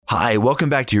Hi, welcome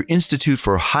back to your Institute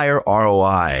for Higher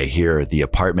ROI here at the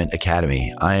Apartment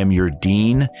Academy. I am your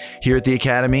dean here at the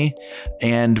Academy,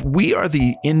 and we are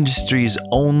the industry's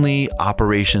only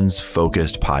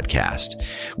operations-focused podcast,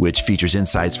 which features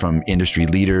insights from industry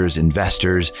leaders,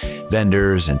 investors,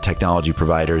 vendors, and technology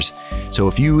providers. So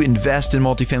if you invest in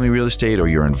multifamily real estate or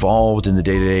you're involved in the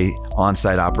day-to-day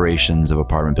on-site operations of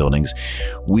apartment buildings,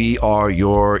 we are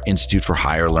your Institute for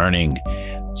Higher Learning.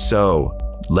 So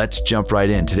let's jump right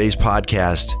in. Today's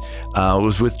podcast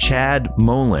was with Chad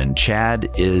Molen. Chad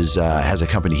has a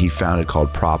company he founded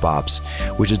called PropOps,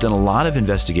 which has done a lot of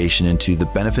investigation into the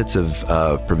benefits of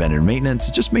preventative maintenance,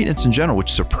 just maintenance in general,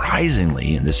 which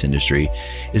surprisingly in this industry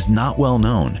is not well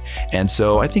known. And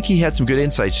so I think he had some good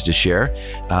insights to share.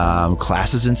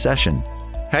 Classes in session.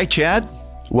 Hi, Chad.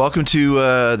 Welcome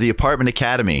to the Apartment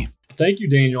Academy. Thank you,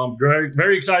 Daniel. I'm very,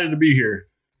 very excited to be here.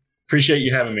 Appreciate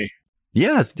you having me.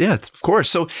 Yeah, of course.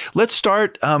 So let's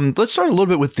start. Let's start a little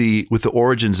bit with the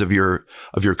origins of your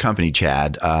company,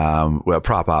 Chad.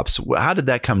 PropOps. How did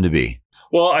that come to be?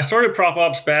 Well, I started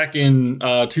PropOps back in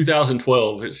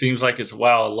 2012. It seems like it's a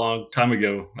long time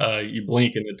ago. You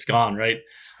blink and it's gone, right?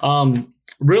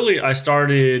 Really, I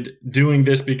started doing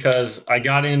this because I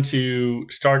got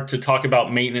start to talk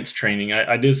about maintenance training.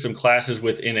 I did some classes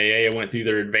with NAA. I went through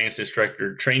their advanced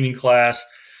instructor training class.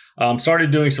 Started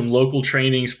doing some local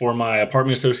trainings for my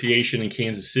apartment association in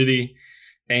Kansas City,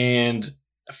 and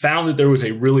found that there was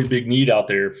a really big need out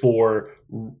there for,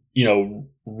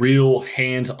 real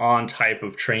hands-on type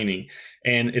of training.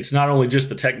 And it's not only just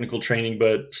the technical training,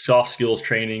 but soft skills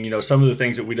training, some of the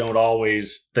things that we don't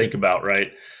always think about, right?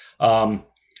 I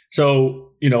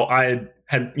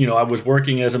was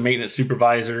working as a maintenance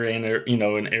supervisor and,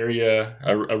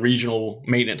 a regional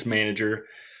maintenance manager,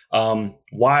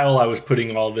 while I was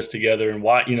putting all of this together,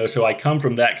 and so I come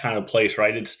from that kind of place,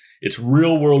 right? It's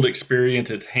real world experience.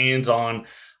 It's hands on.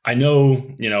 I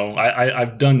know,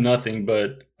 I've done nothing,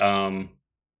 but,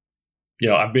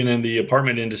 I've been in the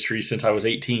apartment industry since I was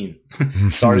 18,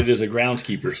 started as a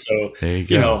groundskeeper. So,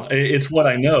 it's what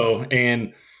I know.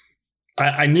 And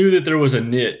I knew that there was a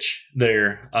niche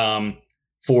there,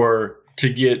 to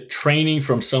get training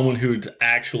from someone who'd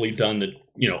actually done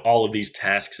all of these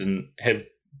tasks and have,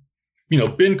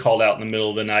 been called out in the middle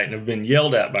of the night and have been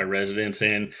yelled at by residents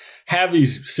and have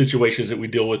these situations that we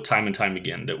deal with time and time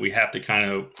again that we have to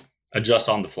kind of adjust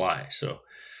on the fly. So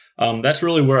that's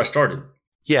really where I started.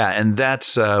 Yeah, and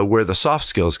that's where the soft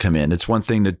skills come in. It's one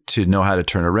thing to know how to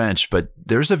turn a wrench, but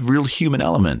there's a real human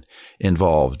element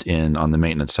involved on the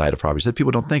maintenance side of properties that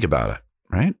people don't think about it,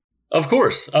 right? Of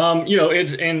course.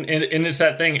 It's and it's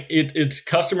that thing. It's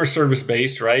customer service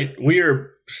based, right? We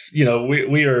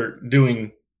are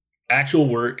doing actual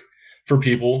work for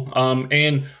people.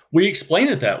 And we explain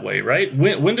it that way, right?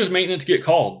 When does maintenance get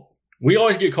called? We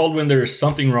always get called when there's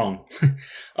something wrong.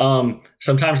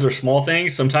 Sometimes they're small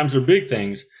things, sometimes they're big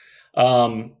things.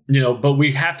 But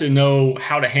we have to know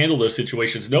how to handle those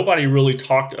situations. Nobody really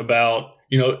talked about,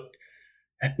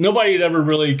 nobody had ever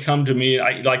really come to me.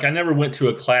 I never went to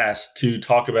a class to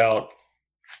talk about,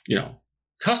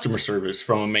 customer service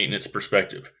from a maintenance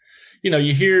perspective.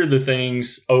 You hear the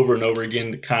things over and over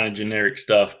again, the kind of generic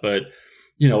stuff, but,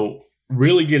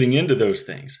 really getting into those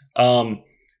things.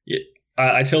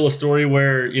 I tell a story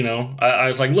where, I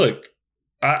was like, look,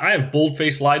 I have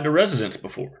bold-faced lied to residents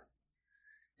before.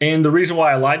 And the reason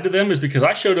why I lied to them is because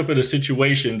I showed up at a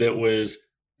situation it was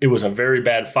a very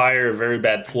bad fire, a very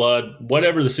bad flood,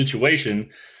 whatever the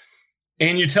situation.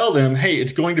 And you tell them, hey,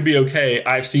 it's going to be okay.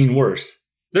 I've seen worse.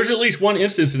 There's at least one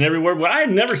instance in everywhere where I had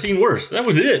never seen worse. That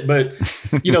was it. But,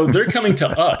 they're coming to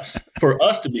us for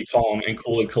us to be calm and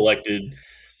cool and collected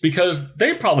because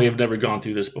they probably have never gone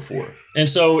through this before. And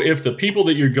so if the people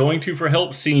that you're going to for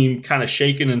help seem kind of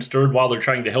shaken and stirred while they're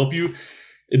trying to help you,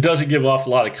 it doesn't give off a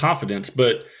lot of confidence.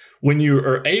 But when you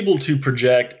are able to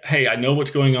project, hey, I know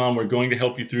what's going on. We're going to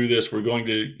help you through this. We're going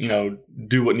to,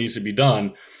 do what needs to be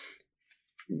done.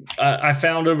 I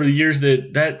found over the years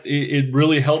that it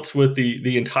really helps with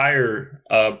the entire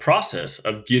process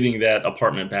of getting that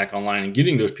apartment back online and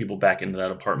getting those people back into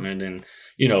that apartment and,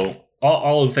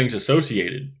 all of the things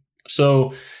associated.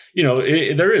 So,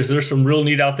 there's some real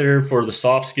need out there for the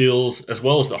soft skills as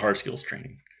well as the hard skills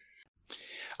training.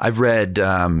 I've read,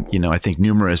 I think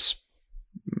numerous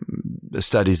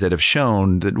studies that have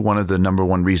shown that one of the number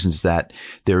one reasons that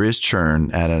there is churn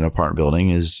at an apartment building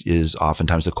is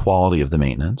oftentimes the quality of the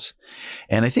maintenance.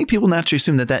 And I think people naturally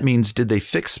assume that means, did they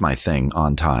fix my thing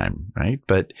on time, right?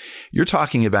 But you're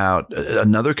talking about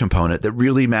another component that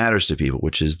really matters to people,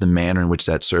 which is the manner in which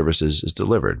that service is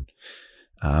delivered.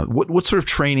 What sort of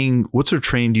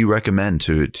training do you recommend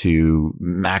to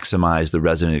maximize the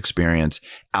resident experience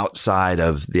outside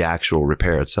of the actual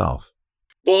repair itself?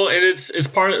 Well, and it's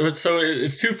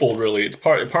twofold really. It's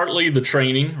partly the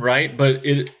training, right? But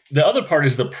the other part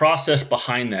is the process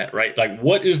behind that, right? Like,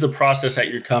 what is the process at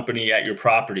your company, at your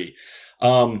property?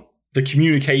 The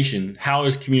communication. How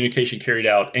is communication carried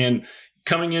out? And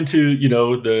coming into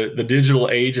the digital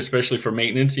age, especially for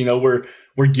maintenance, we're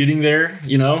getting there.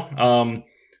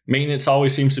 Maintenance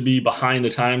always seems to be behind the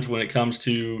times when it comes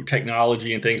to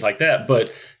technology and things like that.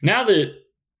 But now that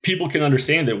people can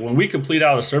understand that when we complete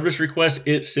out a service request,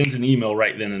 it sends an email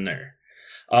right then and there.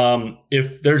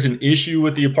 If there's an issue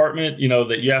with the apartment,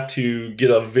 that you have to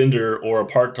get a vendor or a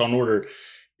parts on order,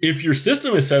 if your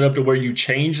system is set up to where you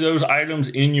change those items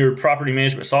in your property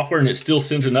management software and it still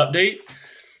sends an update,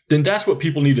 then that's what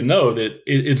people need to know, that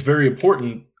it's very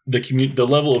important, the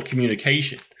level of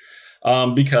communication,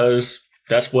 because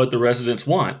that's what the residents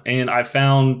want. And I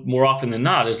found more often than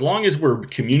not, as long as we're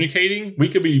communicating, we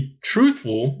could be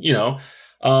truthful,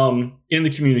 in the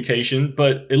communication,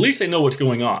 but at least they know what's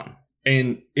going on.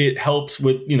 And it helps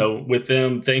with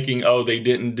them thinking, oh, they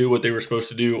didn't do what they were supposed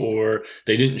to do, or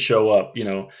they didn't show up,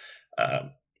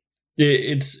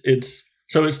 it's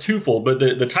twofold. But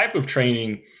the type of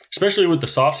training, especially with the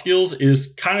soft skills,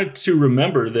 is kind of to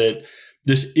remember that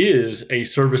this is a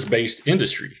service-based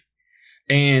industry,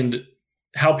 and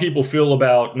how people feel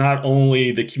about not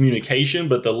only the communication,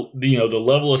 but the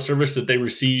level of service that they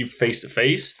receive face to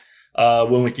face.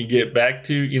 When we can get back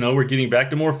to, we're getting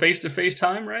back to more face to face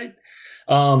time, right?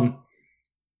 Another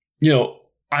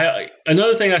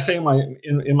thing I say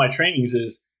in my trainings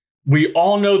is, we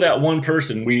all know that one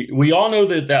person. We all know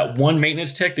that one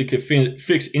maintenance tech that could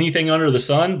fix anything under the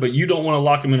sun, but you don't want to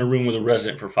lock them in a room with a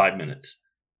resident for 5 minutes.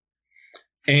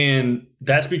 And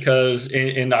that's because,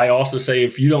 and I also say,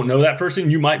 if you don't know that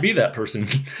person, you might be that person,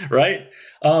 right?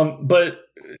 But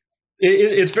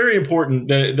it's very important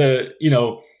think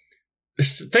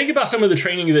about some of the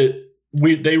training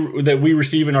that we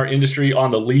receive in our industry on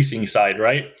the leasing side,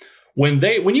 right?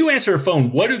 When you answer a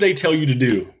phone, what do they tell you to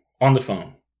do on the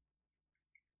phone?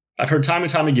 I've heard time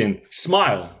and time again,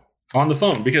 smile on the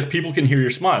phone, because people can hear your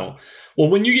smile. Well,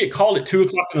 when you get called at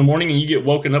 2:00 in the morning and you get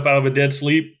woken up out of a dead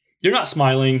sleep, you're not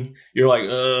smiling. You're like,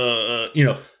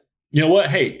 you know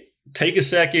what? Hey, take a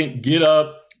second, get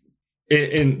up.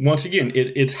 And once again,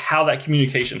 it's how that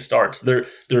communication starts. There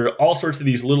are all sorts of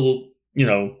these little,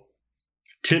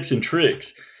 tips and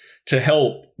tricks to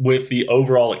help with the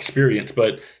overall experience.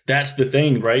 But that's the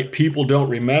thing, right? People don't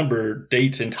remember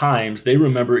dates and times. They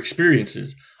remember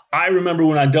experiences. I remember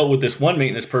when I dealt with this one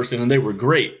maintenance person and they were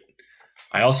great.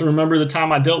 I also remember the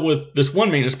time I dealt with this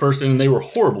one maintenance person and they were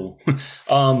horrible.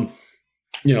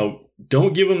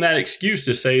 Don't give them that excuse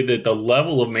to say that the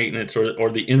level of maintenance or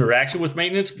the interaction with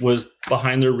maintenance was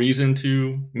behind their reason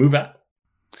to move out.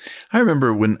 I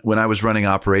remember when I was running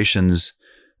operations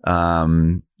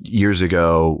years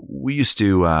ago, we used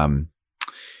to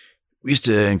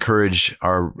encourage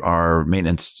our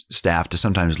maintenance staff to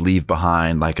sometimes leave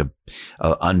behind like a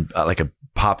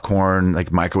popcorn, like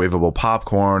microwavable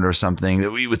popcorn or something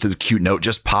that with a cute note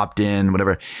just popped in,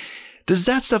 whatever. Does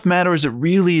that stuff matter? Is it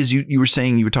really, as you were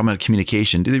saying, you were talking about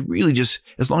communication, do they really just,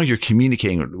 as long as you're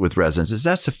communicating with residents, is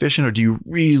that sufficient? Or do you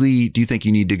think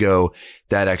you need to go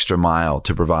that extra mile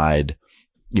to provide,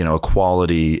 a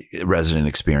quality resident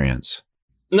experience?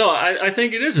 No, I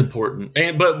think it is important.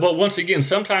 But once again,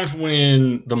 sometimes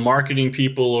when the marketing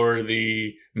people or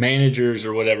the managers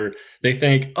or whatever, they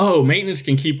think, oh, maintenance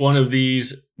can keep one of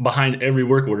these behind every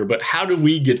work order. But how do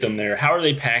we get them there? How are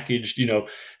they packaged?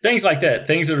 Things like that.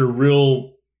 Things that are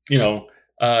real,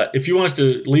 if you want us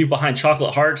to leave behind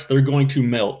chocolate hearts, they're going to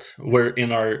melt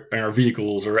in our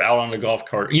vehicles or out on the golf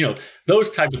cart, those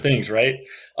type of things, right?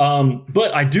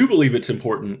 But I do believe it's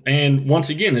important. And once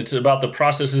again, it's about the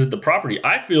processes of the property.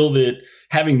 I feel that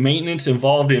having maintenance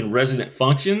involved in resident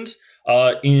functions,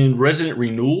 in resident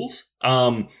renewals,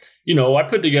 I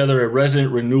put together a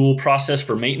resident renewal process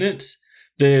for maintenance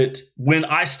that when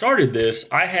I started this,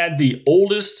 I had the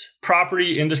oldest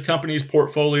property in this company's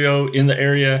portfolio in the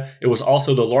area. It was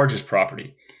also the largest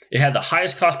property. It had the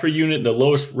highest cost per unit, the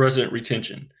lowest resident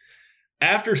retention.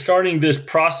 After starting this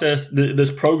process,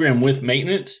 this program with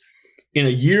maintenance, in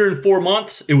a year and 4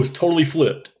 months, it was totally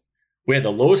flipped. We had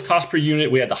the lowest cost per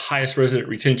unit. We had the highest resident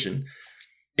retention.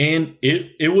 And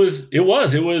it was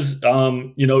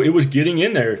getting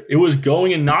in there. It was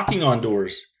going and knocking on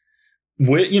doors.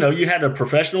 You had a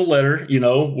professional letter,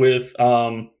 with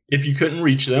if you couldn't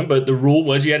reach them, but the rule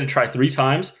was you had to try 3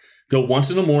 times, go once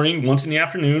in the morning, once in the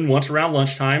afternoon, once around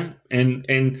lunchtime. And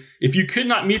if you could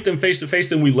not meet them face to face,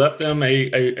 then we left them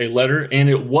a letter, and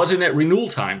it wasn't at renewal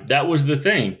time. That was the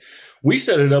thing. We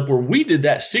set it up where we did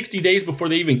that 60 days before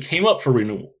they even came up for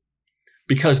renewal,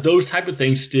 because those type of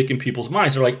things stick in people's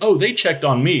minds. They're like, oh, they checked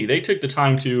on me. They took the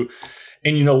time to,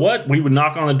 and you know what? We would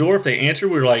knock on the door. If they answered,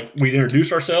 we'd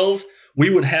introduce ourselves. We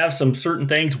would have some certain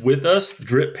things with us: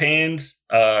 drip pans,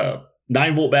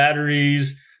 9-volt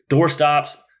batteries, door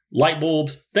stops, light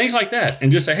bulbs, things like that.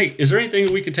 And just say, hey, is there anything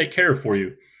that we could take care of for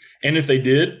you? And if they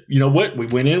did, you know what? We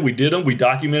went in, we did them, we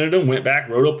documented them, went back,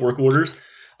 wrote up work orders.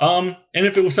 And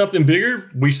if it was something bigger,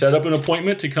 we set up an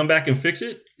appointment to come back and fix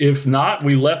it. If not,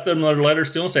 we left them a letter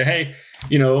still and say, hey,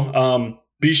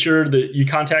 be sure that you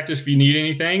contact us if you need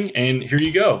anything, and here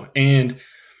you go. And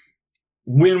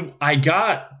when I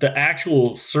got the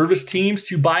actual service teams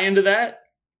to buy into that,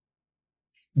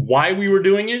 why we were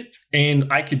doing it,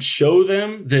 and I could show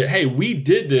them that, hey, we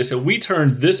did this and we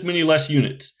turned this many less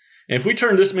units. And if we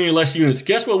turned this many less units,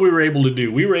 guess what we were able to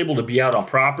do? We were able to be out on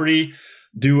property,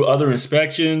 do other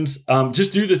inspections,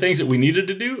 just do the things that we needed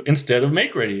to do instead of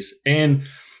make readies. And,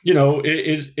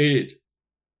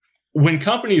 when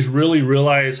companies really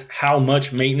realize how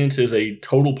much maintenance is a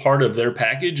total part of their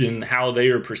package and how they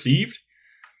are perceived,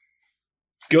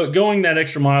 going that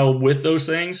extra mile with those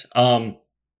things,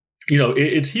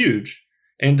 it's huge.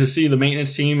 And to see the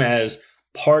maintenance team as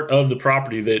part of the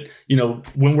property that,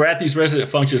 when we're at these resident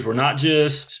functions, we're not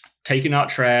just taking out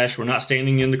trash. We're not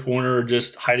standing in the corner or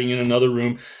just hiding in another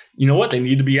room. You know what? They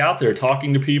need to be out there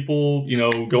talking to people,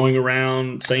 going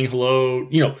around, saying hello,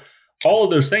 all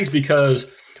of those things, because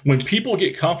when people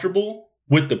get comfortable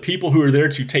with the people who are there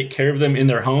to take care of them in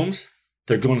their homes,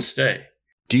 they're going to stay.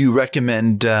 Do you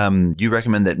recommend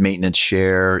that maintenance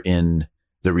share in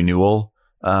the renewal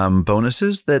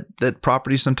bonuses that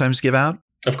properties sometimes give out?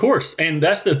 Of course. And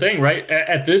that's the thing, right?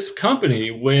 At this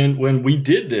company, when we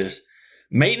did this,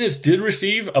 maintenance did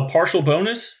receive a partial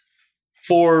bonus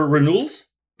for renewals,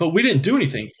 but we didn't do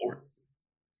anything for it.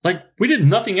 Like, we did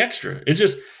nothing extra.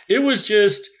 It was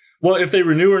just, well, if they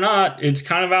renew or not, it's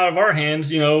kind of out of our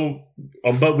hands,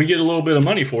 but we get a little bit of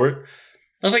money for it.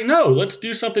 I was like, no, let's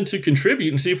do something to contribute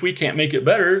and see if we can't make it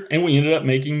better. And we ended up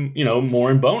making, more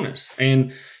in bonus.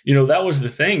 And, that was the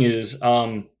thing is,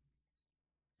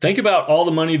 think about all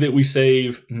the money that we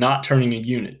save not turning a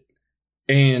unit.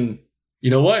 And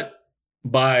you know what?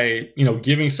 By,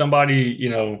 giving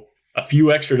somebody, a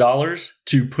few extra dollars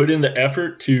to put in the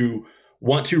effort to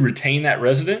want to retain that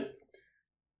resident,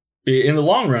 in the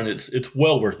long run, it's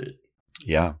well worth it.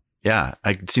 Yeah. Yeah.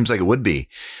 It seems like it would be.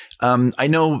 I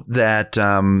know that,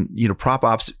 Prop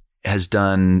Ops has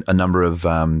done a number of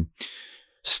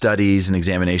studies and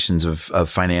examinations of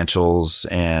financials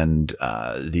and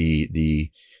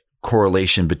the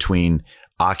correlation between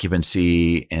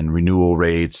occupancy and renewal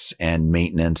rates and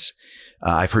maintenance.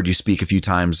 I've heard you speak a few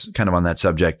times kind of on that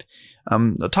subject.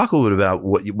 Talk a little bit about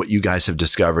what you guys have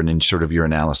discovered in sort of your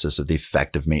analysis of the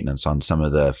effect of maintenance on some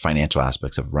of the financial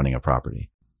aspects of running a property.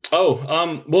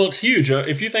 Well, it's huge.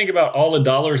 If you think about all the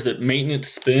dollars that maintenance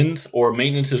spends or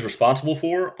maintenance is responsible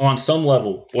for on some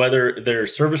level, whether they're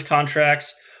service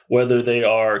contracts, whether they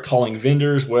are calling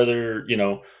vendors, whether,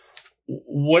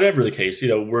 whatever the case,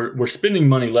 we're spending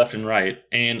money left and right.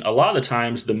 And a lot of the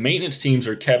times the maintenance teams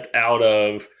are kept out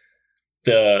of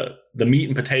the meat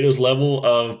and potatoes level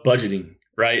of budgeting,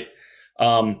 right?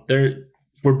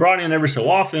 We're brought in every so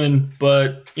often,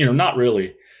 but, not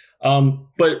really.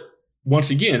 But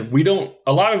once again,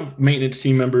 a lot of maintenance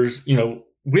team members,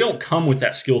 we don't come with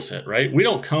that skill set, right? We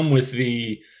don't come with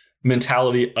the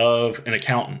mentality of an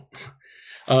accountant.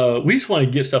 We just want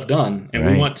to get stuff done, and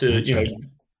we want to,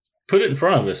 put it in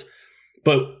front of us.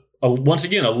 But once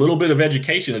again, a little bit of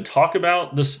education to talk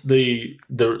about this, the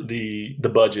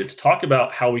budgets, talk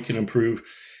about how we can improve,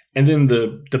 and then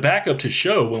the backup to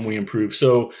show when we improve.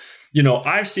 So,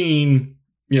 I've seen,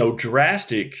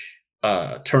 drastic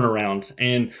turnarounds.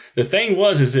 And the thing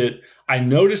is that I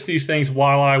noticed these things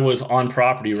while I was on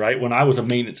property, right? When I was a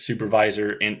maintenance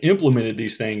supervisor and implemented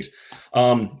these things.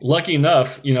 Lucky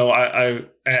enough, I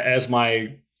as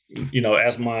my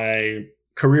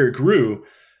career grew,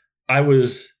 I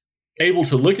was able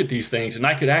to look at these things and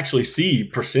I could actually see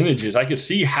percentages. I could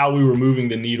see how we were moving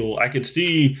the needle. I could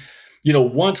see,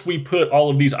 once we put all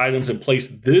of these items in place,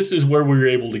 this is where we were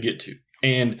able to get to.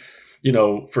 And,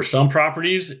 for some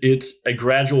properties, it's a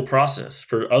gradual process.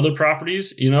 For other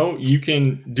properties, you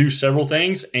can do several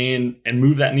things and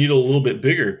move that needle a little bit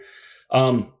bigger.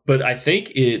 But I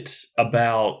think it's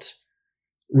about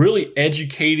really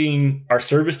educating our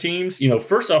service teams.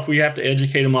 First off, we have to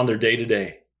educate them on their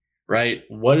day-to-day. right?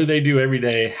 What do they do every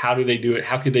day? How do they do it?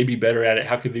 How could they be better at it?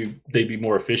 How could they be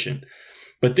more efficient?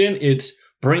 But then it's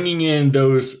bringing in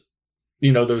those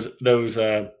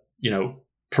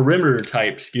perimeter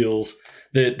type skills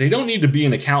that they don't need to be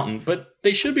an accountant, but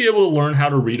they should be able to learn how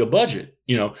to read a budget.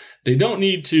 They don't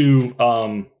need to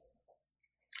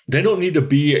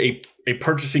be a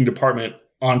purchasing department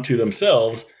onto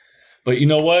themselves, but you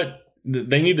know what?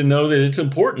 They need to know that it's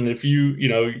important. If you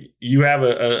have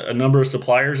a number of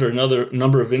suppliers or another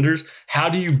number of vendors, how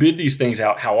do you bid these things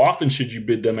out? How often should you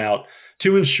bid them out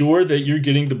to ensure that you're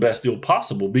getting the best deal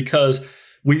possible? Because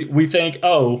we think,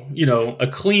 a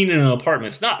clean in an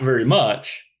apartment is not very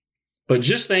much, but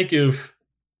just think if,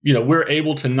 we're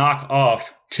able to knock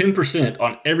off 10%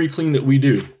 on every clean that we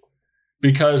do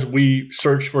because we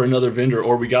search for another vendor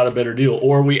or we got a better deal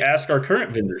or we ask our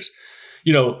current vendors.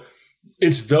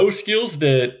 It's those skills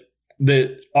that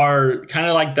are kind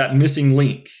of like that missing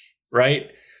link, right?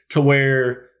 To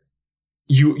where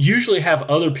you usually have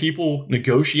other people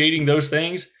negotiating those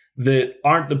things that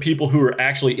aren't the people who are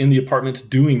actually in the apartments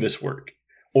doing this work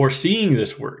or seeing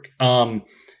this work.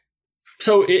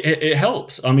 So it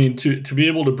helps. I mean, to be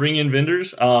able to bring in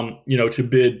vendors, to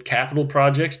bid capital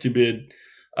projects, to bid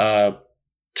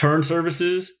turn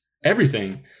services,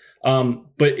 everything.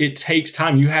 But it takes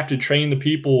time. You have to train the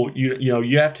people.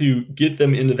 You have to get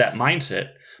them into that mindset.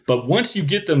 But once you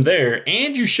get them there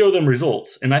and you show them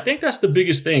results, and I think that's the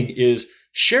biggest thing is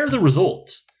share the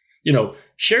results.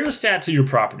 Share the stats of your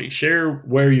property. Share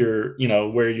where your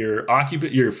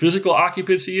physical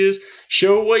occupancy is.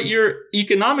 Show what your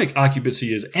economic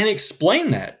occupancy is, and explain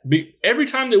that. Every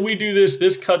time that we do this,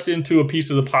 this cuts into a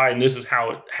piece of the pie, and this is how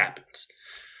it happens.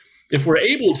 If we're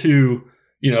able to,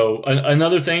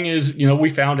 another thing is, we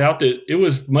found out that it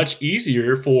was much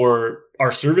easier for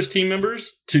our service team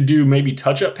members to do maybe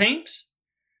touch-up paints.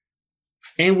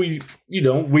 And we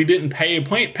didn't pay a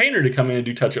painter to come in and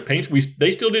do touch-up paints.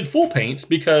 They still did full paints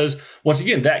because, once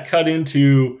again, that cut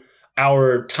into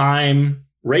our time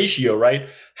ratio, right?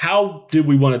 How did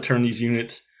we want to turn these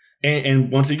units? And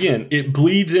once again, it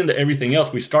bleeds into everything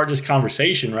else. We start this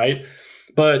conversation, right?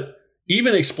 But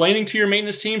even explaining to your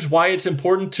maintenance teams why it's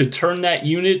important to turn that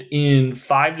unit in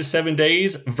 5 to 7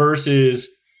 days versus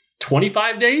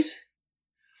 25 days,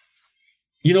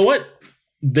 you know what?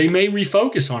 They may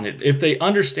refocus on it if they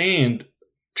understand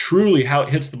truly how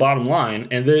it hits the bottom line,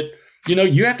 and that,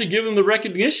 you have to give them the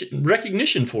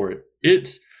recognition for it.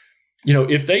 It's,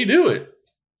 if they do it,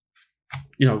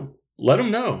 let them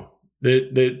know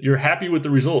that you're happy with the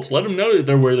results. Let them know that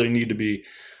they're where they need to be.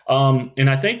 And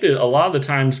I think that a lot of the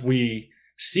times we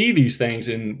see these things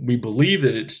and we believe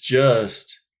that it's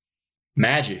just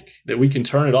magic, that we can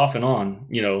turn it off and on,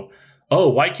 Oh,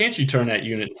 why can't you turn that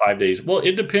unit in 5 days? Well,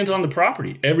 it depends on the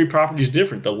property. Every property is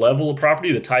different. The level of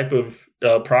property, the type of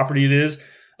property it is,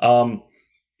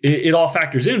 it all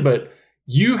factors in. But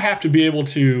you have to be able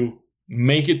to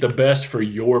make it the best for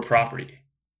your property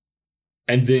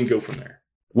and then go from there.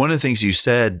 One of the things you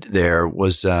said there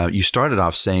was you started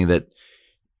off saying that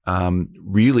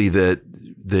really the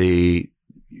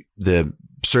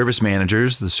service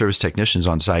managers, the service technicians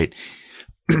on site,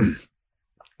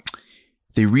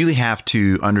 they really have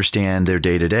to understand their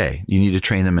day-to-day. You need to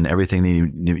train them in everything they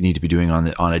need to be doing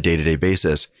on a day-to-day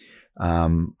basis.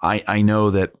 I know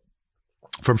that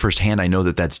from firsthand, I know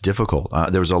that that's difficult.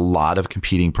 There's a lot of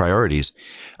competing priorities.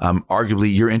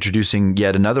 Arguably, you're introducing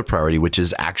yet another priority, which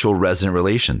is actual resident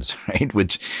relations, right?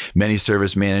 Which many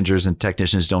service managers and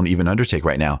technicians don't even undertake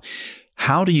right now.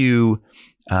 How do you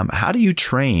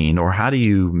train, or how do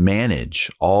you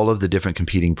manage all of the different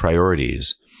competing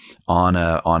priorities on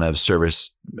the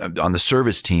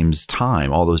service team's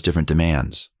time, all those different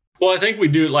demands? Well, I think we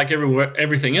do it like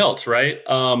everything else, right?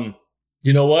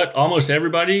 You know what? Almost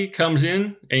everybody comes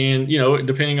in and,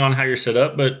 depending on how you're set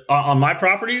up, but on my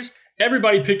properties,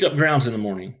 everybody picked up grounds in the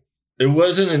morning. It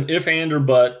wasn't an if, and, or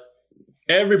but.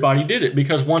 Everybody did it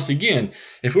because, once again,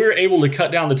 if we were able to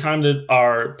cut down the time that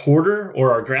our porter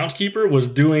or our groundskeeper was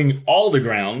doing all the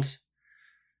grounds,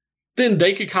 then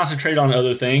they could concentrate on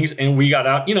other things, and we got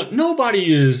out.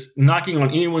 Nobody is knocking on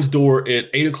anyone's door at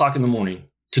 8 o'clock in the morning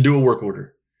to do a work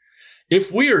order.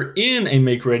 If we are in a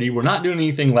make ready, we're not doing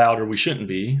anything loud, or we shouldn't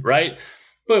be, right?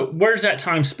 But where's that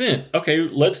time spent? Okay,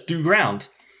 let's do grounds.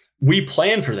 We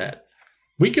plan for that.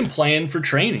 We can plan for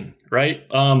training, right?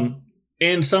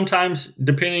 And sometimes,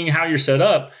 depending how you're set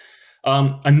up,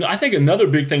 I think another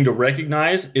big thing to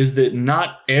recognize is that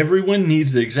not everyone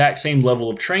needs the exact same level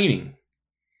of training.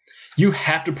 You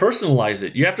have to personalize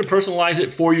it. You have to personalize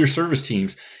it for your service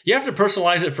teams. You have to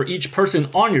personalize it for each person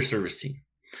on your service team.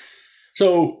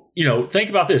 So, think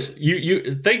about this.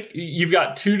 You think you've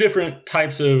got two different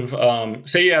types of,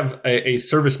 say you have a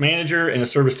service manager and a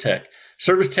service tech.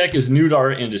 Service tech is new to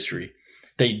our industry.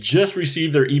 They just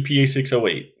received their EPA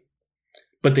 608,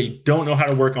 but they don't know how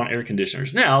to work on air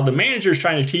conditioners. Now, the manager is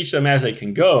trying to teach them as they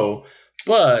can go,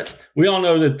 but we all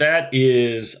know that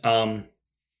is,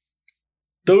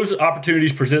 those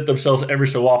opportunities present themselves every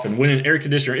so often. When an air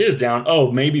conditioner is down,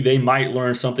 maybe they might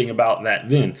learn something about that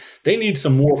then. They need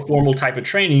some more formal type of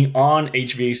training on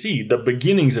HVAC, the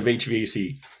beginnings of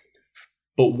HVAC.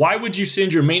 But why would you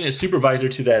send your maintenance supervisor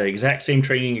to that exact same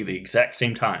training at the exact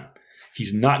same time?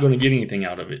 He's not going to get anything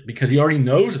out of it because he already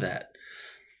knows that.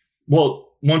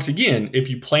 Well, once again, if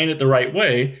you plan it the right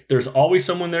way, there's always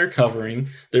someone there covering.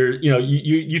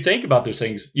 You think about those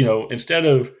things, instead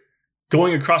of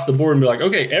going across the board and be like,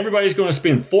 okay, everybody's going to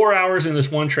spend 4 hours in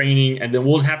this one training, and then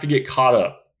we'll have to get caught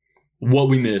up what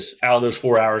we miss out of those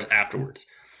 4 hours afterwards.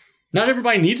 Not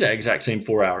everybody needs that exact same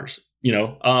 4 hours,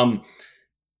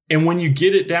 and when you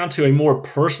get it down to a more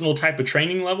personal type of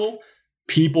training level,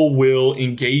 people will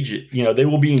engage it. They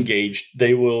will be engaged.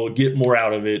 They will get more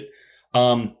out of it.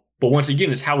 But once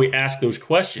again, it's how we ask those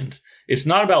questions. It's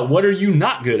not about what are you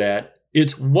not good at.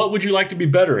 It's what would you like to be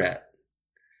better at?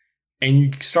 And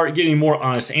you start getting more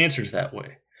honest answers that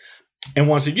way. And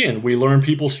once again, we learn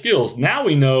people's skills. Now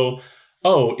we know,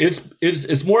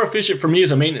 it's more efficient for me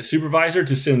as a maintenance supervisor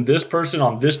to send this person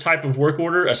on this type of work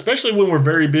order, especially when we're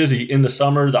very busy in the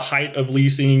summer, the height of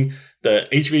leasing, the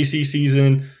HVAC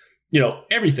season,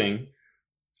 everything.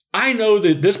 I know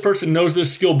that this person knows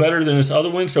this skill better than this other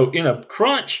one. So in a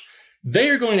crunch, they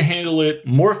are going to handle it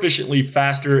more efficiently,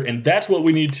 faster. And that's what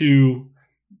we need to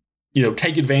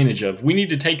take advantage of. We need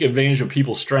to take advantage of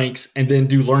people's strengths and then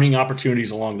do learning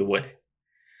opportunities along the way.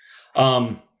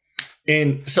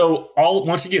 And so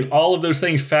once again, all of those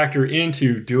things factor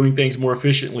into doing things more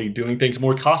efficiently, doing things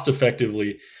more cost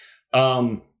effectively,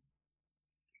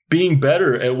 being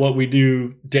better at what we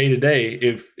do day to day.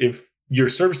 If your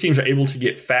service teams are able to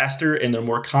get faster and they're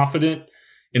more confident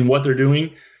in what they're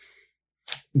doing,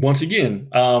 once again,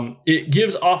 it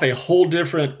gives off a whole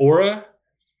different aura.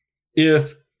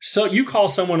 So you call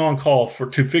someone on call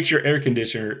to fix your air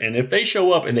conditioner, and if they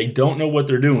show up and they don't know what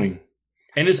they're doing,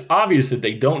 and it's obvious that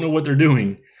they don't know what they're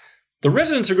doing, the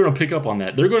residents are going to pick up on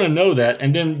that. They're going to know that,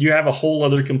 and then you have a whole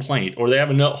other complaint, or they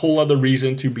have a whole other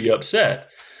reason to be upset.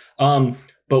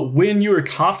 But when you're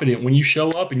confident, when you show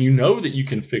up and you know that you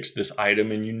can fix this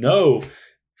item, and you know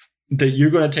that you're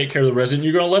going to take care of the resident,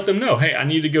 you're going to let them know, hey, I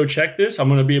need to go check this. I'm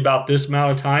going to be about this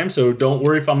amount of time. So don't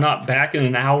worry if I'm not back in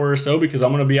an hour or so, because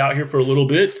I'm going to be out here for a little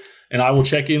bit and I will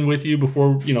check in with you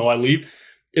before, I leave.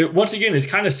 Once again, it's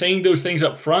kind of saying those things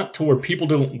up front to where people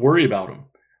don't worry about them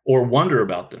or wonder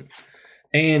about them.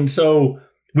 And so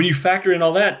when you factor in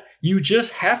all that, you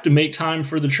just have to make time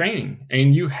for the training,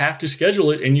 and you have to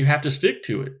schedule it, and you have to stick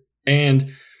to it.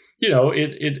 And,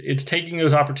 it's taking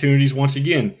those opportunities. Once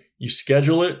again, you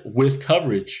schedule it with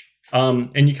coverage.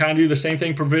 And you kind of do the same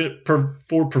thing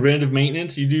for preventative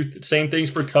maintenance. You do the same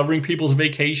things for covering people's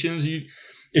vacations.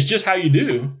 It's just how you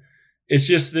do. It's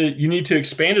just that you need to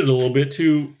expand it a little bit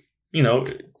to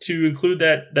include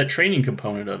that training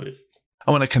component of it. I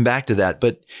want to come back to that.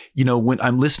 But, when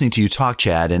I'm listening to you talk,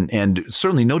 Chad, and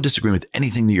certainly no disagreement with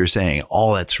anything that you're saying,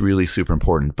 all that's really super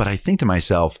important. But I think to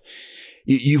myself,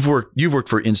 you've worked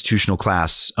for institutional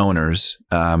class owners,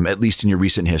 at least in your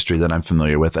recent history that I'm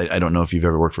familiar with. I don't know if you've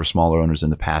ever worked for smaller owners in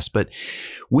the past, but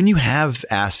when you have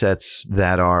assets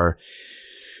that are,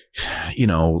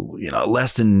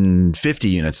 less than 50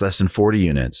 units, less than 40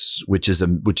 units, which is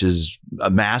a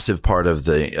massive part of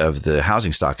the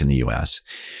housing stock in the U.S.,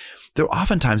 there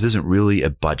oftentimes isn't really a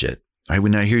budget. Right?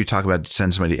 When I hear you talk about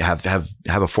send somebody to have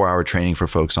a 4-hour training for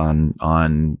folks on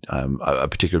a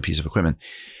particular piece of equipment,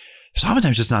 there's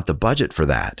oftentimes just not the budget for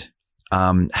that.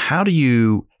 How do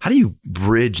you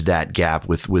bridge that gap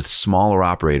with smaller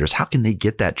operators? How can they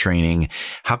get that training?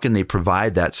 How can they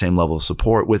provide that same level of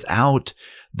support without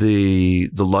the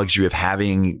luxury of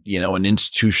having, an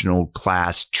institutional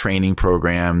class training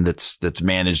program that's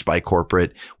managed by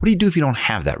corporate? What do you do if you don't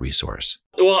have that resource?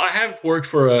 Well, I have worked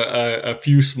for a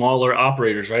few smaller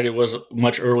operators, right? It was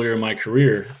much earlier in my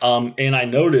career. And I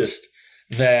noticed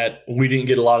that we didn't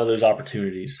get a lot of those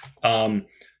opportunities. And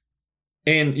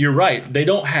you're right. They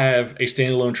don't have a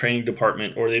standalone training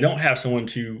department, or they don't have someone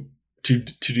to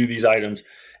do these items.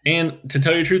 And to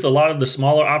tell you the truth, a lot of the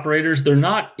smaller operators, they're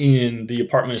not in the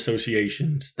apartment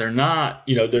associations. They're not,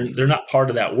 they're not part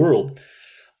of that world.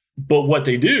 But what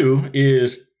they do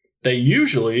is they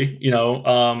usually,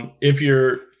 if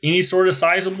you're any sort of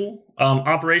sizable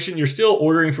operation, you're still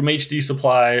ordering from HD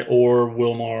Supply or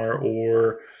Wilmar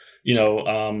or,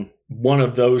 one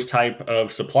of those type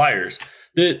of suppliers.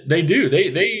 That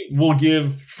they will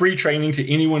give free training to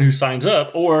anyone who signs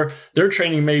up, or their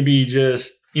training may be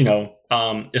just,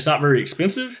 it's not very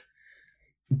expensive,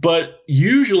 but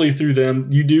usually through them,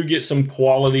 you do get some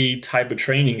quality type of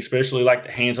training, especially like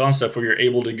the hands-on stuff where you're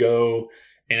able to go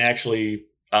and actually,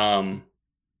 go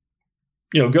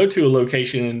to a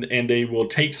location and they will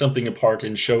take something apart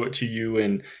and show it to you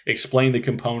and explain the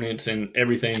components and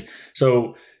everything.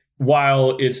 So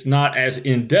while it's not as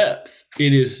in depth,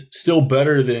 it is still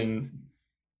better than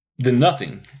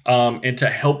nothing, and to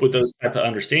help with those type of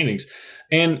understandings.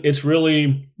 And it's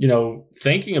really,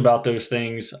 thinking about those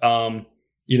things.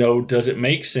 Does it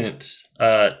make sense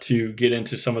to get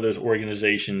into some of those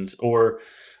organizations, or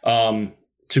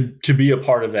to be a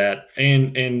part of that?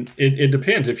 And it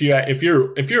depends. If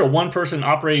you're a one person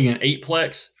operating an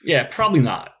 8-plex, yeah, probably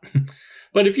not.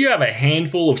 But if you have a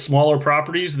handful of smaller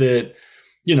properties that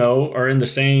are in the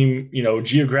same,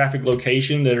 geographic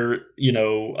location that are,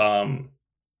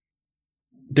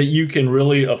 that you can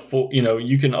really afford,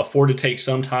 you can afford to take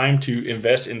some time to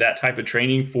invest in that type of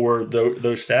training for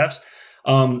those staffs.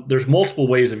 There's multiple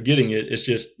ways of getting it. It's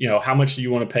just, how much do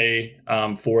you want to pay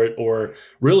for it? Or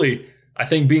really, I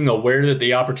think being aware that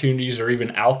the opportunities are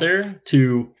even out there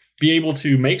to be able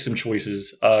to make some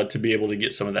choices to be able to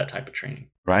get some of that type of training.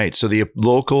 Right. So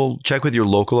check with your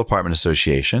local apartment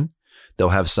association. They'll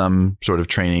have some sort of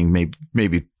training,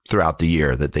 maybe throughout the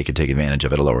year, that they could take advantage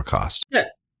of at a lower cost. Yeah.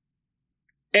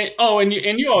 And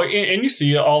you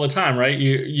see it all the time, right?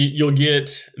 You'll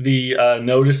get the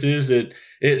notices that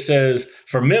it says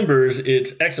for members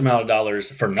it's X amount of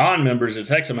dollars, for non-members it's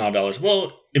X amount of dollars.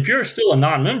 Well, if you're still a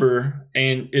non-member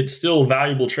and it's still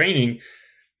valuable training,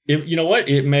 it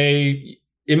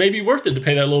may be worth it to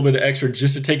pay that little bit of extra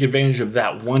just to take advantage of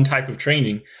that one type of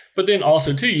training. But then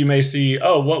also too, you may see,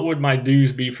 what would my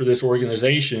dues be for this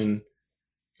organization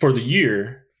for the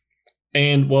year?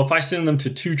 And well, if I send them to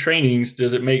 2 trainings,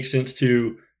 does it make sense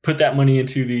to put that money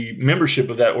into the membership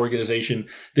of that organization?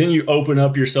 Then you open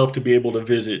up yourself to be able to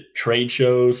visit trade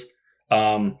shows.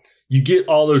 You get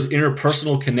all those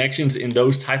interpersonal connections in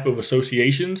those type of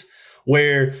associations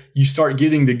where you start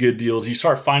getting the good deals. You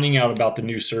start finding out about the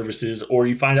new services, or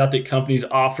you find out that companies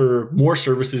offer more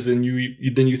services than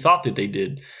you thought that they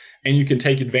did. And you can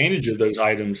take advantage of those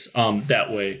items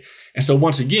that way. And so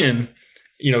once again,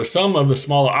 some of the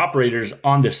smaller operators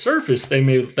on the surface, they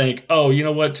may think,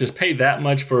 to pay that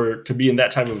much to be in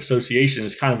that type of association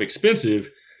is kind of expensive.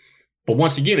 But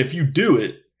once again, if you do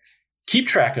it, keep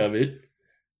track of it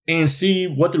and see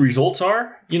what the results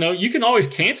are. You can always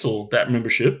cancel that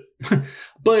membership,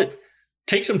 but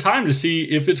take some time to see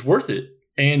if it's worth it.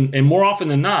 And more often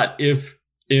than not, if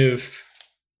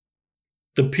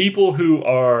the people who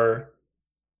are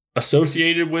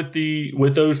associated with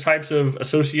those types of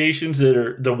associations that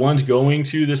are the ones going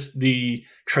to the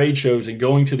trade shows and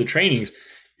going to the trainings,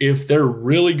 if they're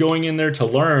really going in there to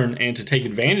learn and to take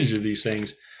advantage of these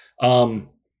things, I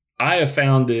have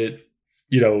found that,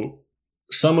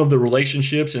 some of the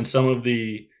relationships and some of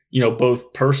the,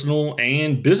 both personal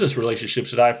and business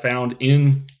relationships that I've found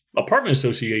in apartment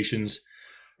associations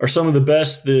are some of the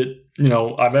best that,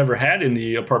 I've ever had in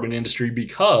the apartment industry,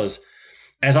 because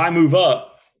as I move up,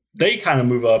 they kind of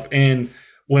move up. And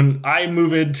when I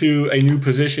move into a new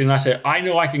position, I say, I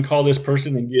know I can call this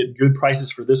person and get good prices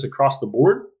for this across the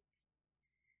board.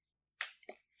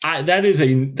 That is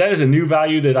a new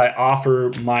value that I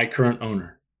offer my current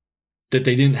owner that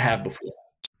they didn't have before.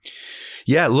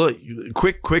 Yeah, look,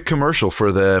 quick commercial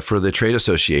for the trade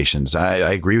associations. I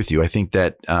agree with you. I think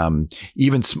that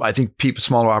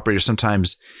smaller operators,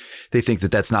 sometimes they think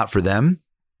that that's not for them.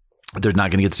 They're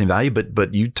not going to get the same value,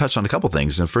 but you touched on a couple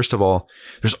things. And first of all,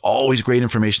 there's always great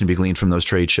information to be gleaned from those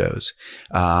trade shows,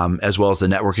 as well as the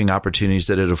networking opportunities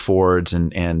that it affords.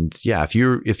 And yeah, if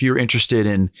you're interested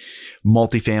in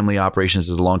multifamily operations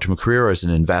as a long-term career or as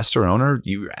an investor or owner,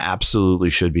 you absolutely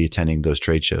should be attending those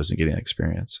trade shows and getting that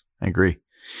experience. I agree.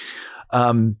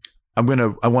 I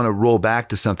want to roll back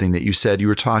to something that you said. You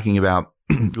were talking about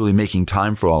really making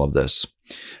time for all of this.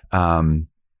 In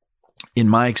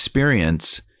my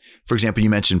experience, for example, you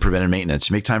mentioned preventive maintenance.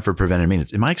 You make time for preventive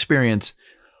maintenance. In my experience,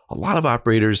 a lot of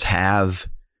operators have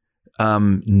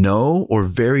no or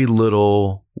very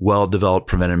little well-developed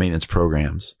preventive maintenance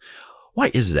programs. Why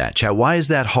is that, Chad? Why is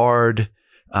that hard?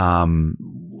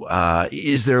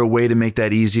 Is there a way to make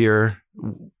that easier?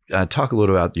 Talk a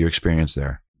little about your experience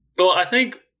there. Well, I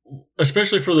think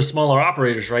especially for the smaller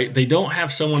operators, right? They don't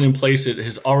have someone in place that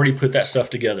has already put that stuff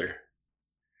together.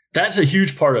 That's a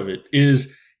huge part of it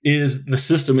is the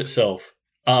system itself.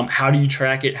 How do you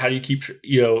track it? How do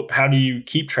you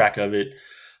keep track of it?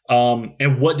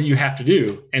 And what do you have to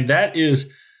do? And that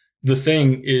is the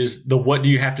thing, is the what do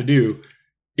you have to do?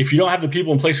 If you don't have the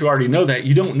people in place who already know that,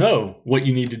 you don't know what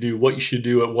you need to do, what you should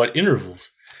do at what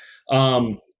intervals.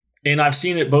 And I've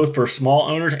seen it both for small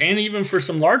owners and even for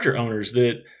some larger owners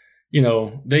that,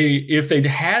 if they'd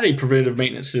had a preventative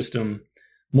maintenance system,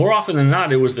 more often than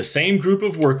not, it was the same group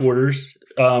of work orders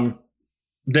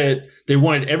that they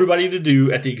wanted everybody to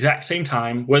do at the exact same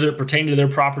time, whether it pertained to their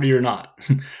property or not,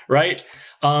 right?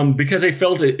 Because they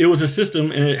felt it was a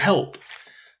system and it helped.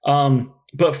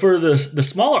 But for the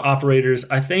smaller operators,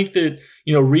 I think that,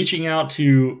 reaching out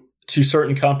to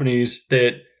certain companies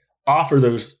that offer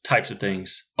those types of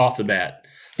things off the bat,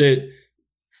 that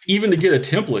even to get a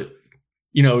template,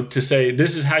 to say,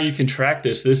 this is how you can track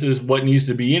this, this is what needs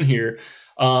to be in here.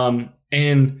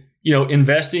 And,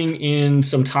 investing in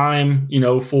some time,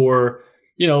 for,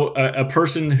 a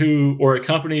person who, or a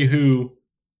company who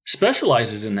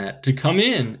specializes in that, to come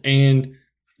in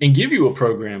and give you a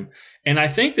program. And I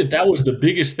think that was the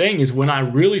biggest thing, is when I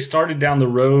really started down the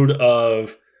road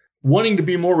of wanting to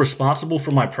be more responsible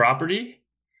for my property.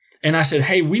 And I said,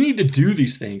 hey, we need to do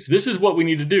these things. This is what we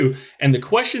need to do. And the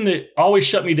question that always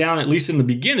shut me down, at least in the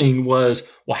beginning, was,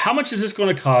 well, how much is this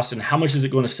going to cost and how much is it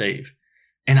going to save?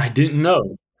 And I didn't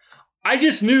know. I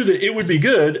just knew that it would be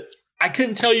good. I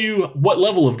couldn't tell you what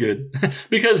level of good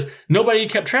because nobody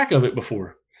kept track of it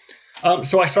before.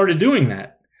 So I started doing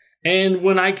that. And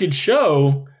when I could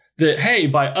show that, hey,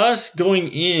 by us going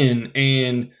in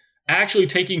and actually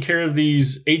taking care of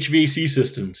these HVAC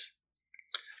systems,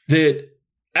 that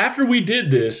after we did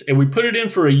this and we put it in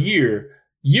for a year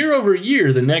over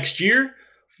year, the next year,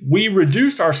 we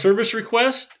reduced our service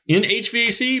requests in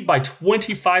HVAC by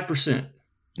 25%.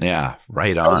 Yeah,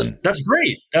 right on. That's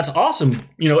great. That's awesome.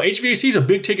 HVAC is a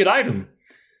big ticket item.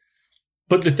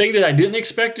 But the thing that I didn't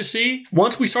expect to see,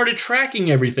 once we started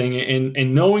tracking everything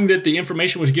and knowing that the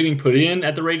information was getting put in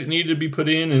at the rate it needed to be put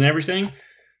in and everything,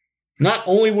 not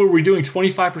only were we doing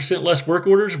 25% less work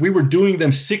orders, we were doing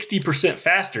them 60%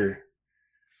 faster,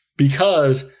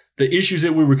 because the issues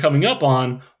that we were coming up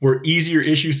on were easier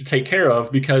issues to take care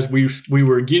of, because we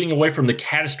were getting away from the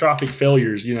catastrophic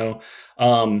failures,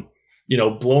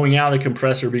 blowing out a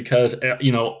compressor because,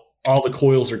 all the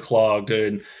coils are clogged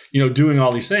and, doing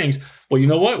all these things. Well, you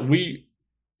know what?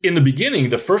 In the beginning,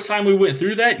 the first time we went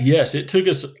through that, yes, it took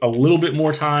us a little bit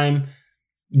more time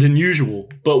than usual.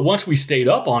 But once we stayed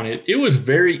up on it, it was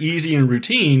very easy and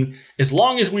routine, as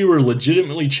long as we were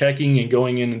legitimately checking and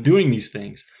going in and doing these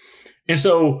things. And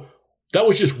so that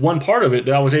was just one part of it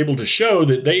that I was able to show,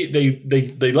 that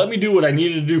they let me do what I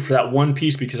needed to do for that one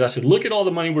piece, because I said, look at all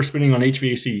the money we're spending on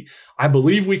HVAC. I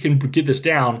believe we can get this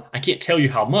down. I can't tell you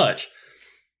how much.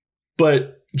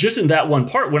 But just in that one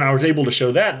part, when I was able to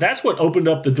show that, that's what opened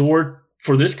up the door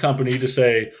for this company to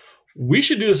say, we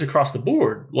should do this across the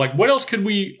board. Like, what else could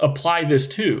we apply this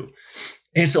to?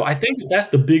 And so I think that's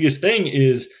the biggest thing,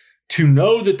 is to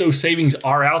know that those savings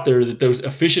are out there, that those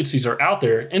efficiencies are out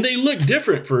there, and they look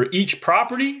different for each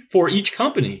property, for each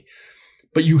company.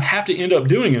 But you have to end up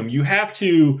doing them. You have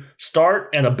to start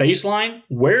at a baseline.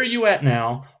 Where are you at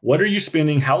now? What are you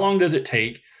spending? How long does it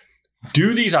take?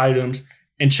 Do these items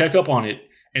and check up on it.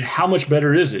 And how much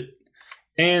better is it?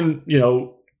 And,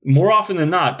 more often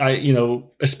than not,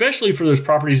 especially for those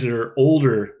properties that are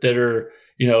older, that are,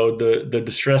 the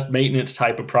distressed maintenance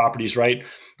type of properties, right?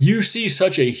 You see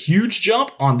such a huge jump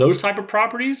on those type of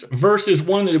properties versus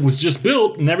one that was just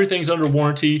built and everything's under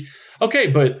warranty. Okay,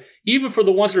 but even for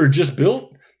the ones that are just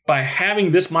built, by having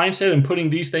this mindset and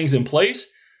putting these things in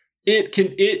place,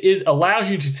 it allows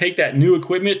you to take that new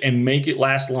equipment and make it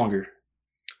last longer,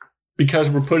 because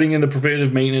we're putting in the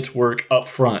preventative maintenance work up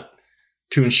front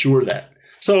to ensure that.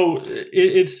 So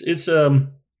it's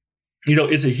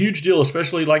a huge deal,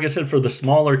 especially, like I said, for the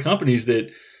smaller companies.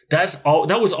 That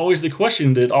was always the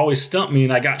question that always stumped me,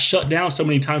 and I got shut down so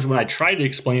many times when I tried to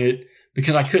explain it,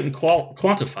 because I couldn't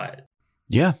quantify it.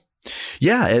 Yeah.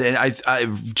 Yeah. And I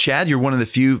Chad, you're one of the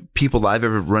few people I've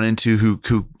ever run into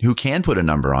who can put a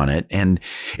number on it. And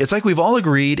it's like, we've all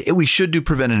agreed we should do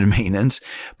preventative maintenance,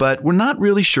 but we're not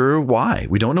really sure why.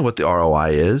 We don't know what the ROI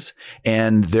is.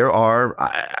 And there are,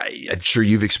 I'm sure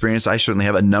you've experienced, I certainly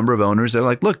have, a number of owners that are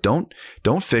like, look, don't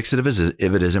fix it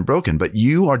if it isn't broken. But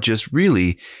you are just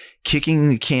really kicking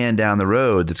the can down the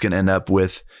road that's going to end up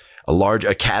with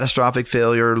a catastrophic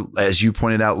failure, as you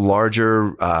pointed out,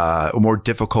 larger, more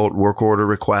difficult work order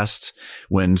requests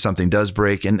when something does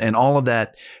break, and all of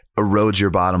that erodes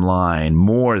your bottom line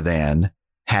more than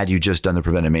had you just done the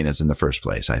preventive maintenance in the first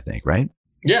place, I think, right?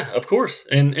 Yeah, of course.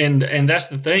 And that's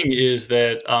the thing, is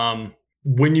that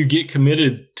when you get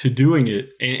committed to doing it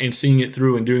and seeing it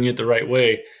through and doing it the right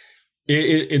way,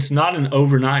 it's not an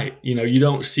overnight. You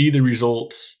don't see the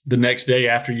results the next day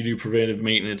after you do preventive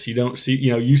maintenance. You don't see,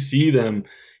 you see them,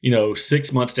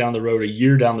 6 months down the road, a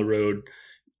year down the road.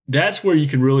 That's where you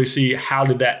can really see how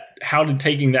did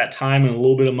taking that time and a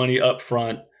little bit of money up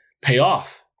front pay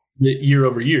off year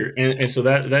over year. And so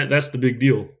that's the big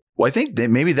deal. Well, I think that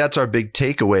maybe that's our big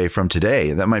takeaway from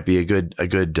today. That might be a good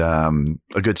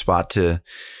spot to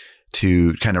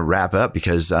kind of wrap it up,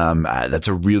 because that's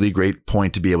a really great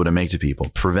point to be able to make to people.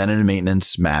 Preventative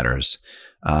maintenance matters.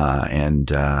 And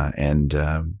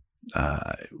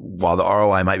while the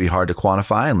ROI might be hard to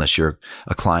quantify unless you're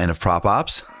a client of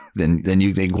PropOps, then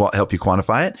they can help you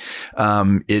quantify it.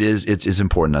 It's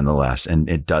important nonetheless, and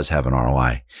it does have an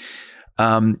ROI.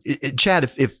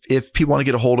 Chad, if people want to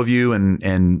get a hold of you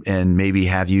and maybe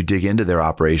have you dig into their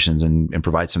operations and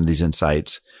provide some of these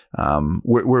insights,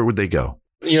 where would they go?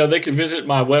 They can visit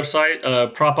my website,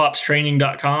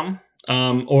 propopstraining.com.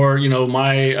 Or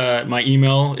my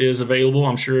email is available.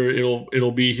 I'm sure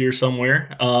it'll be here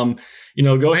somewhere. Go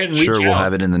ahead and reach out. Sure, we'll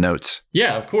have it in the notes.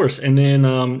 Yeah, of course. And then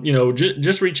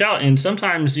just reach out. And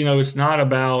sometimes it's not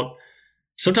about.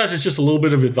 Sometimes it's just a little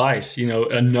bit of advice.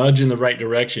 A nudge in the right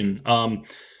direction.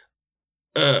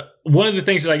 One of the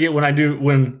things that I get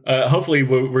when hopefully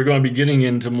we're going to be getting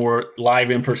into more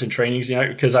live in-person trainings,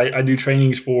 because I do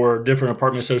trainings for different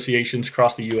apartment associations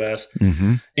across the U.S.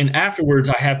 Mm-hmm. And afterwards,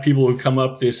 I have people who come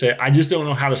up, they say, I just don't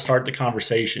know how to start the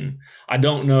conversation. I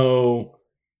don't know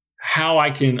how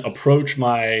I can approach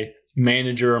my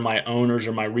manager or my owners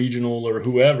or my regional or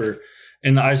whoever.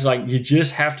 And I was like, you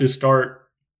just have to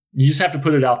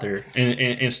put it out there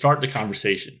and start the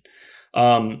conversation.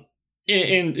 And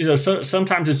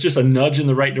sometimes it's just a nudge in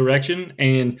the right direction,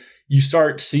 and you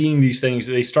start seeing these things.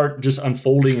 They start just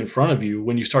unfolding in front of you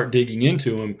when you start digging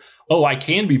into them. Oh, I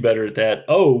can be better at that.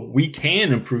 Oh, we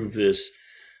can improve this.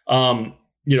 And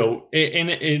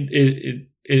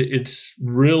it's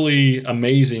really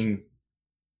amazing.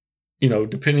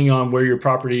 Depending on where your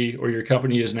property or your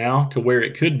company is now to where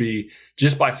it could be,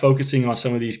 just by focusing on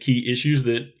some of these key issues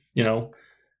that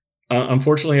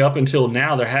unfortunately up until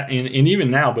now and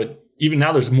even now, but. Even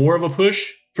now, there's more of a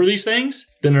push for these things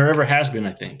than there ever has been,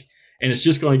 I think. And it's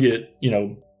just going to get,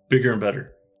 bigger and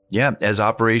better. Yeah. As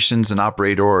operations and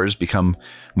operators become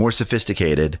more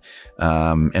sophisticated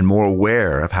and more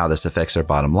aware of how this affects their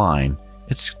bottom line,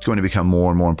 it's going to become more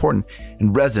and more important,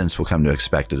 and residents will come to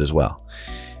expect it as well.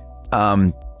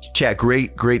 Chad,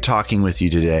 great talking with you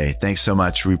today. Thanks so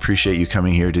much. We appreciate you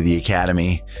coming here to the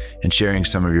Academy and sharing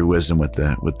some of your wisdom with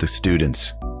the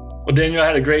students. Well, Daniel, I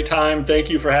had a great time.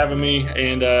 Thank you for having me,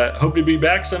 and hope to be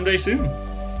back someday soon.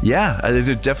 Yeah, there's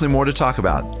definitely more to talk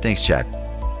about. Thanks, Chad.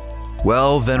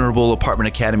 Well, venerable Apartment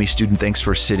Academy student, thanks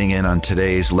for sitting in on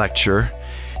today's lecture.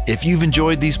 If you've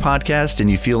enjoyed these podcasts and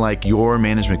you feel like your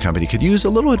management company could use a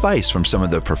little advice from some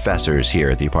of the professors here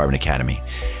at the Apartment Academy,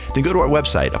 then go to our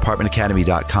website,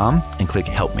 apartmentacademy.com, and click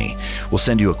Help Me. We'll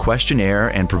send you a questionnaire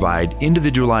and provide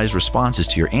individualized responses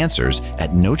to your answers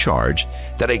at no charge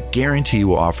that I guarantee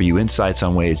will offer you insights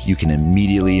on ways you can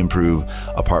immediately improve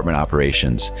apartment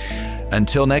operations.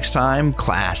 Until next time,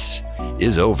 class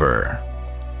is over.